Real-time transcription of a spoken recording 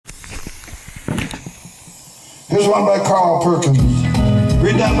Here's one by Carl Perkins,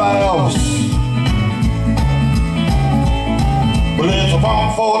 redone by Elvis. Well, it's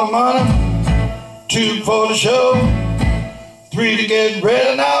 1 for the money, 2 for the show, 3 to get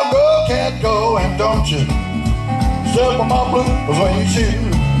ready. Now go, can't go, and don't you step on my blues when you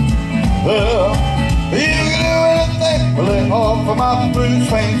shoot. Well, you can do anything but let off of my blues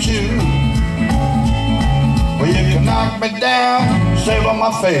swing shoe. Well, you can knock me down, step on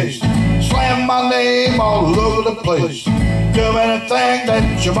my face, slam my name all over the place. Do anything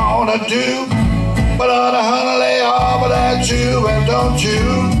that you wanna do, but honey, lay off of that shoe, and don't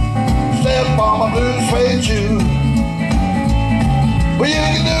you step on my blue suede shoe. Well, you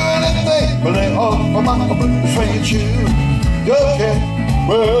can do anything but lay off of my blue suede shoe. Okay,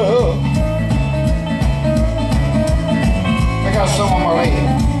 well, I got some on my leg.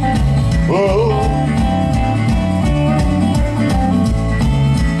 Whoa.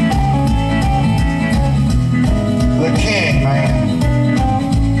 The king, man.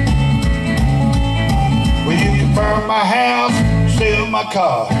 Well, you can burn my house, steal my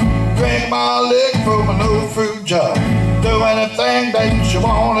car, drink my lick from an old fruit jar. Do anything that you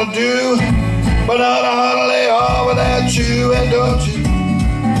wanna do, but honey, lay off of that shoe, and don't you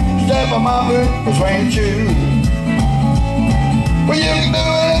step on my blue suede shoe. Well, you can do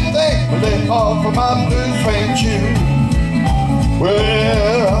anything but lay off of my blue suede shoe.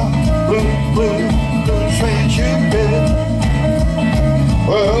 Well, blue suede shoe, baby.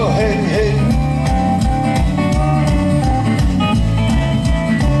 Well, hey, hey.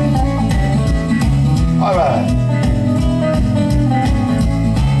 All right.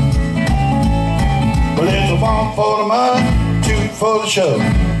 Well, it's 1 for the money, 2 for the show,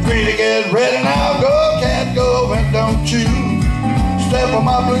 3 to get ready. Now go, can't go, and don't you step on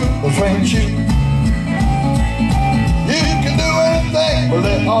my blue suede shoe. You can do anything but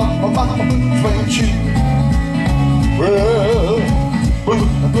let off of my blue suede shoe. Well, blue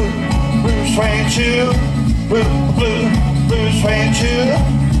suede shoe, blue suede shoe,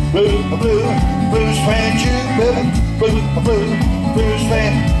 blue suede shoe, baby, blue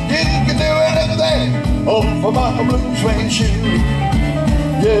suede. You can do anything, oh, for my blue suede shoe,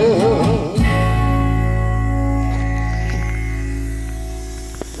 yeah.